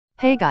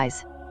Hey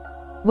guys!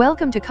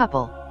 Welcome to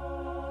Couple.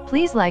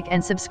 Please like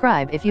and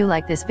subscribe if you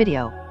like this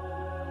video.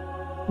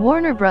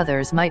 Warner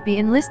Brothers might be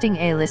enlisting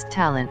A-list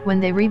talent when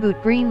they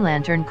reboot Green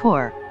Lantern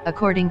Corps,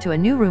 according to a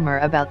new rumor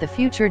about the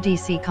future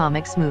DC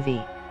Comics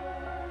movie.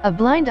 A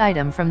blind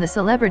item from the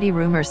celebrity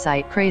rumor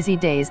site Crazy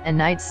Days and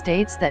Nights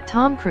states that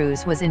Tom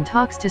Cruise was in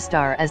talks to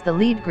star as the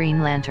lead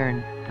Green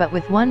Lantern, but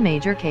with one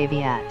major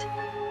caveat.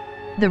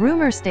 The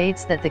rumor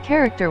states that the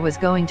character was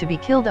going to be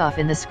killed off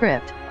in the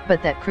script,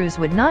 but that Cruise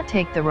would not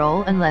take the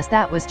role unless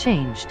that was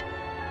changed.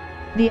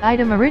 The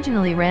item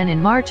originally ran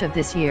in March of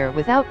this year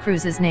without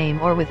Cruise's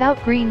name or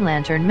without Green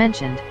Lantern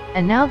mentioned,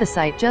 and now the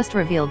site just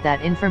revealed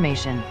that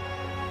information.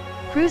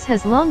 Cruise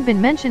has long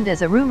been mentioned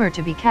as a rumor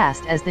to be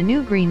cast as the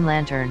new Green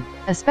Lantern,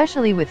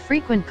 especially with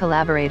frequent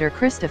collaborator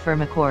Christopher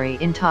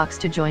McQuarrie in talks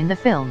to join the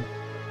film.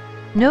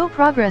 No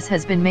progress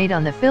has been made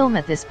on the film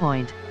at this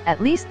point, at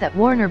least that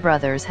Warner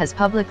Brothers has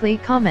publicly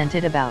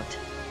commented about.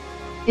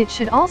 It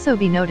should also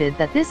be noted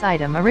that this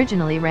item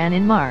originally ran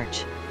in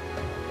March.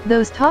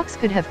 Those talks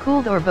could have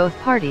cooled or both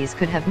parties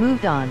could have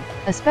moved on,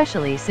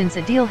 especially since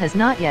a deal has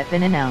not yet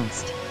been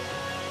announced.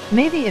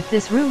 Maybe if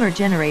this rumor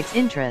generates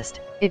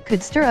interest, it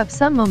could stir up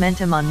some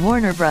momentum on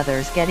Warner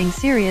Brothers getting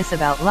serious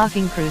about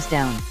locking Cruise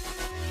down.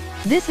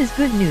 This is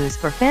good news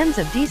for fans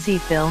of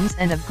DC films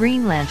and of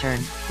Green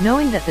Lantern,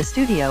 knowing that the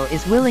studio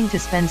is willing to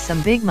spend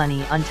some big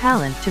money on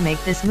talent to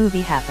make this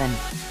movie happen.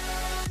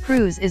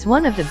 Cruise is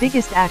one of the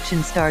biggest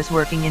action stars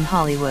working in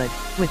Hollywood,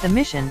 with the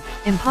Mission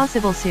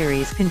Impossible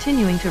series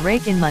continuing to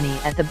rake in money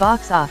at the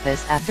box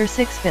office after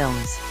 6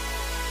 films.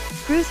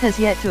 Cruise has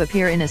yet to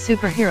appear in a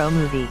superhero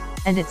movie,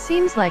 and it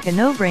seems like a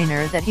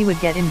no-brainer that he would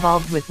get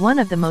involved with one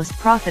of the most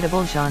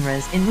profitable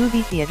genres in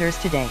movie theaters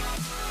today.